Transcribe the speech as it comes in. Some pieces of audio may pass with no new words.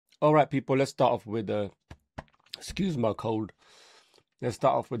All right, people, let's start off with excuse my cold. Let's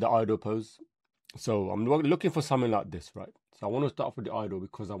start off with the idle pose. So I'm looking for something like this, right? So I want to start off with the idle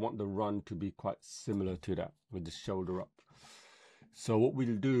because I want the run to be quite similar to that with the shoulder up. So what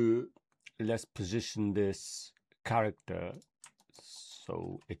we'll do, let's position this character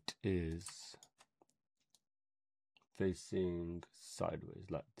so it is facing sideways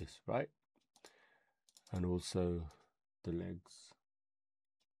like this, right? And also the legs.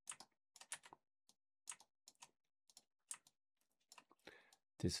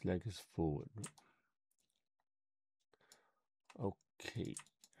 This leg is forward. Okay,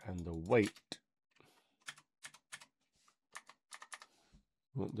 and the weight.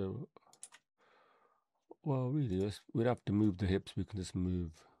 Well, really, we'd have to move the hips. We can just move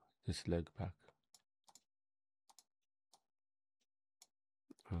this leg back.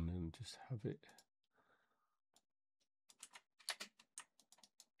 And then just have it.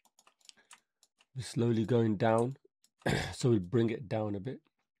 We're slowly going down. So we bring it down a bit.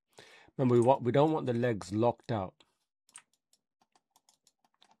 Remember, we don't want the legs locked out.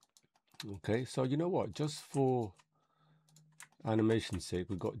 Okay, so you know what? Just for animation's sake,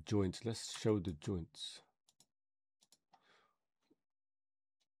 we've got joints. Let's show the joints.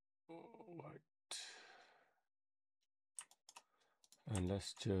 Right. And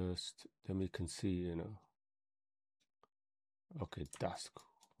let's just, then we can see, you know. Okay, that's cool.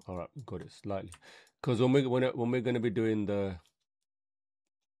 All right, we got it slightly. Because when we're going to be doing the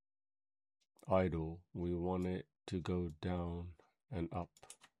idle, we want it to go down and up.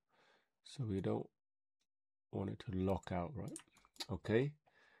 So we don't want it to lock out, right? Okay.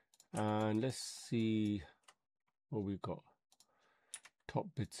 And let's see what we got. Top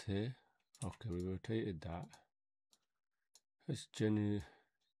bits here. Okay, we rotated that. It's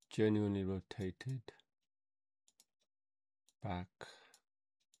genuinely rotated. Back.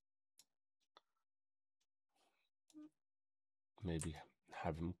 Maybe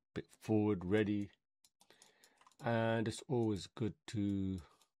have him a bit forward, ready. And it's always good to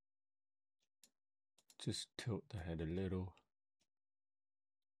just tilt the head a little.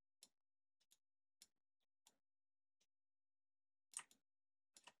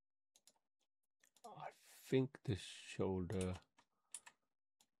 I think this shoulder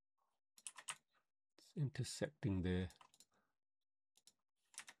is intersecting there.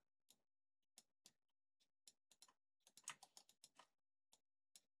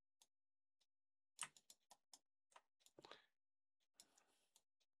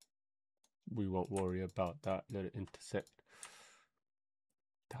 We won't worry about that. Let it intersect.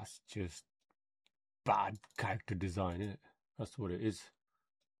 That's just bad character design, isn't it? That's what it is.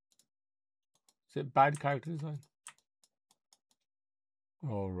 Is it bad character design?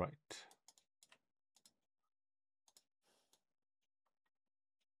 All right.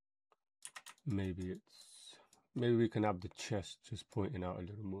 Maybe we can have the chest just pointing out a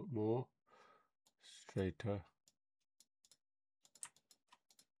little more straighter.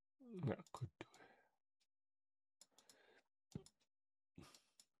 That could do it.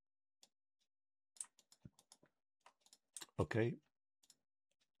 Okay.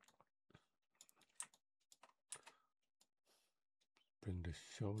 Bring the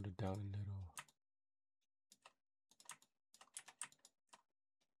shoulder down a little.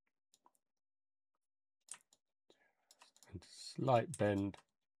 And slight bend.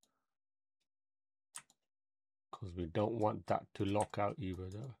 Because we don't want that to lock out either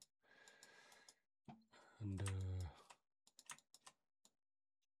though. And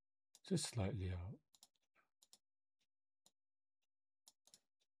just slightly out.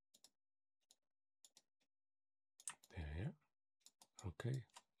 There, yeah. Okay.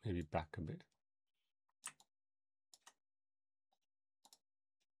 Maybe back a bit.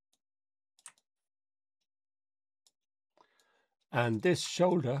 And this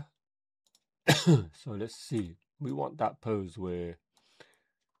shoulder, so let's see. We want that pose where,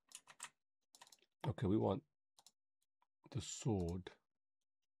 okay, we want the sword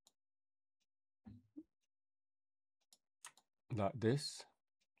like this.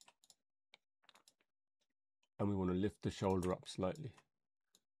 And we want to lift the shoulder up slightly.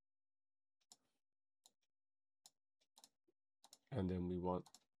 And then we want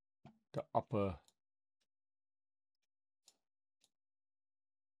the upper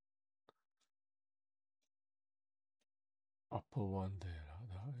one there, like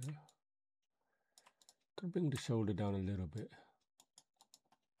that, yeah. Can bring the shoulder down a little bit.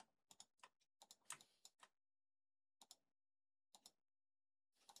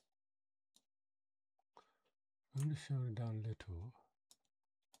 Bring the shoulder down a little.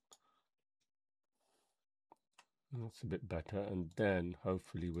 That's a bit better. And then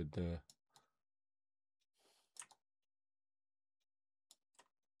hopefully with the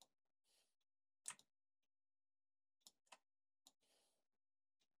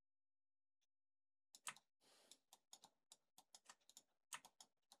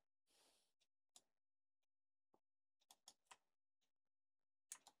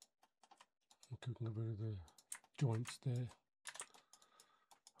getting rid of the joints there.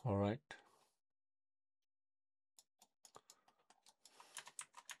 All right.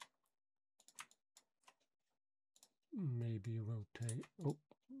 Maybe rotate. Oh,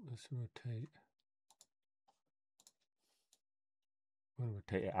 let's rotate. I want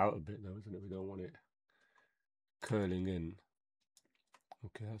to rotate it out a bit though, isn't it? We don't want it curling in.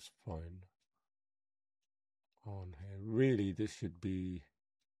 Okay, that's fine. On here. Really, this should be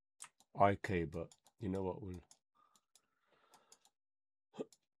IK, but you know what? We'll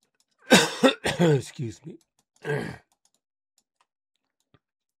excuse me.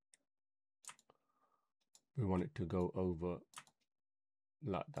 We want it to go over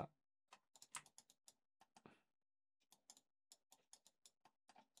like that.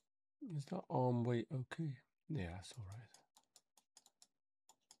 Is that arm weight okay? Yeah, that's all right.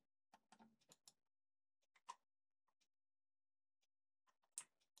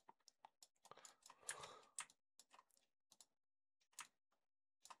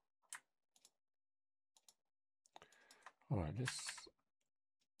 All right, let's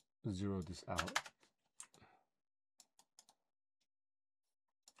zero this out.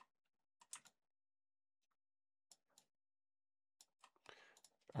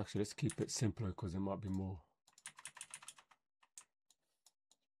 Actually, let's keep it simpler because there might be more.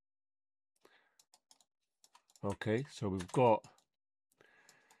 Okay, so we've got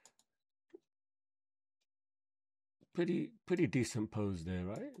pretty decent pose there,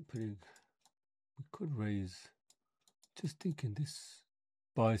 right? We could raise. Just thinking this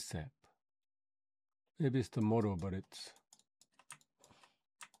bicep. Maybe it's the model, but it's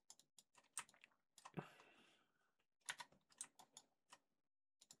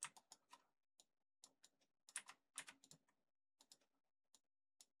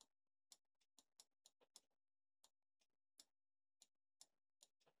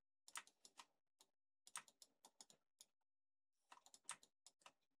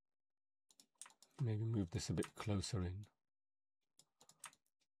maybe move this a bit closer in.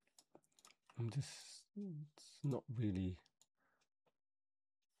 It's not really,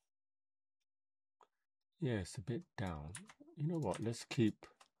 yeah, it's a bit down. You know what, let's keep,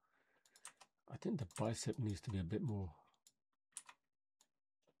 I think the bicep needs to be a bit more.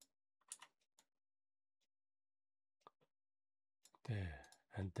 There,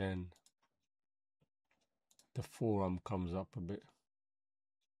 and then the forearm comes up a bit.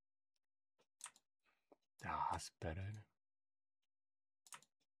 Ah, that's better.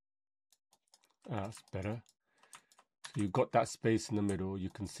 Ah, that's better. So you've got that space in the middle, you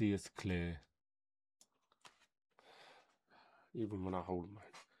can see it's clear. Even when I hold mine.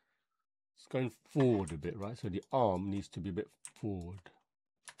 It's going forward a bit, right? So the arm needs to be a bit forward.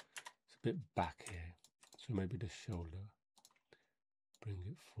 It's a bit back here. So maybe the shoulder. Bring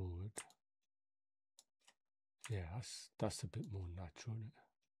it forward. Yeah, that's a bit more natural, isn't it?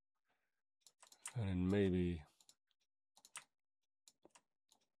 And then maybe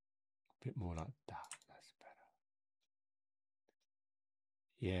a bit more like that. That's better.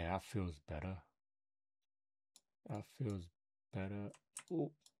 Yeah, that feels better. That feels better.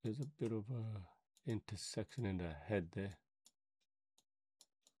 Oh, there's a bit of a intersection in the head there.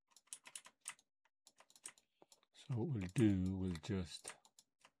 So what we'll do, we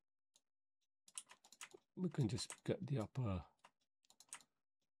can just get the upper,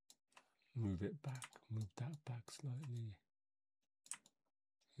 move it back, move that back slightly.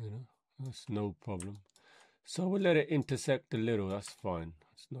 You know, that's no problem. So we'll let it intersect a little, that's fine.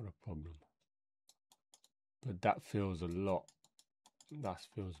 It's not a problem. But that feels a lot, that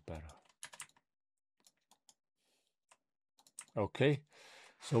feels better. Okay,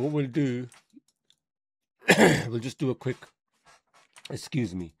 so what we'll do, we'll just do a quick,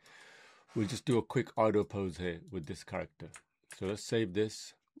 excuse me, we'll just do a quick idle pose here with this character. So let's save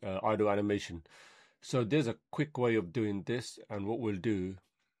this, idle animation. So there's a quick way of doing this, and what we'll do,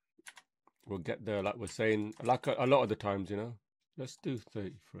 we'll get there, like we're saying, like a lot of the times, you know. Let's do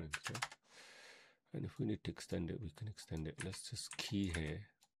 30 frames, yeah? And if we need to extend it, we can extend it. Let's just key here,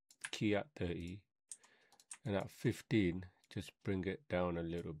 key at 30, and at 15, just bring it down a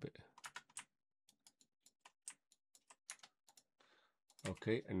little bit.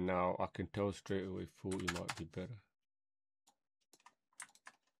 Okay, and now I can tell straight away 40 might be better.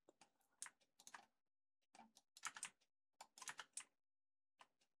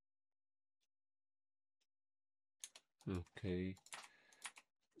 Okay.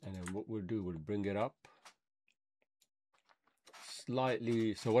 And then what we'll do, we'll bring it up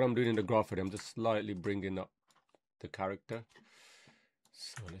slightly. So what I'm doing in the graph, I'm just slightly bringing up the character.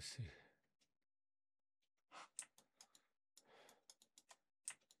 So let's see.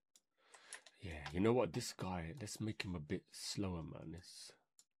 Yeah, you know what? This guy, let's make him a bit slower, man.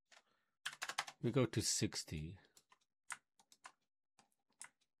 We go to 60.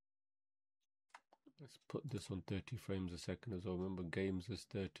 Let's put this on 30 frames a second as well. Remember, games is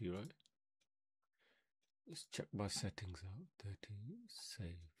 30, right? Let's check my settings out. 30,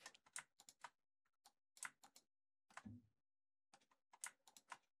 save.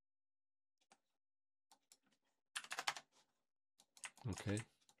 Okay.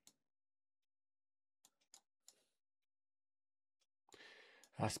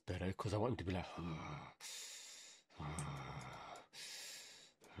 That's better, because I want him to be like...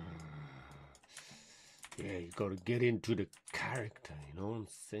 Yeah, you got to get into the character, you know what I'm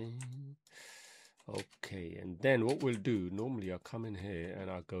saying? Okay, and then what we'll do, normally I'll come in here and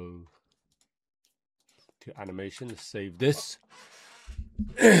I'll go to animation, save this.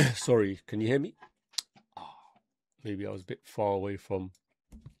 Sorry, can you hear me? Oh, maybe I was a bit far away from...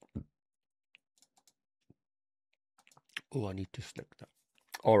 Oh, I need to select that.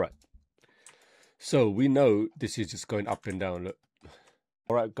 All right. So we know this is just going up and down. Look.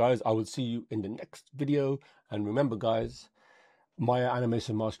 All right, guys, I will see you in the next video. And remember, guys, Maya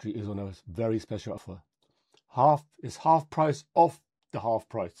Animation Mastery is on a very special offer. It's half price off the half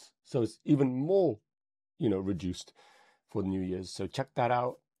price. So it's even more, reduced for the New Year's. So check that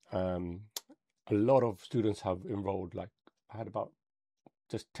out. A lot of students have enrolled. Like I had about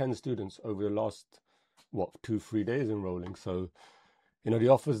just 10 students over the last, 2-3 days enrolling. So, the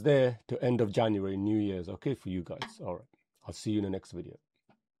offer's there to end of January, New Year's. Okay, for you guys. All right. I'll see you in the next video.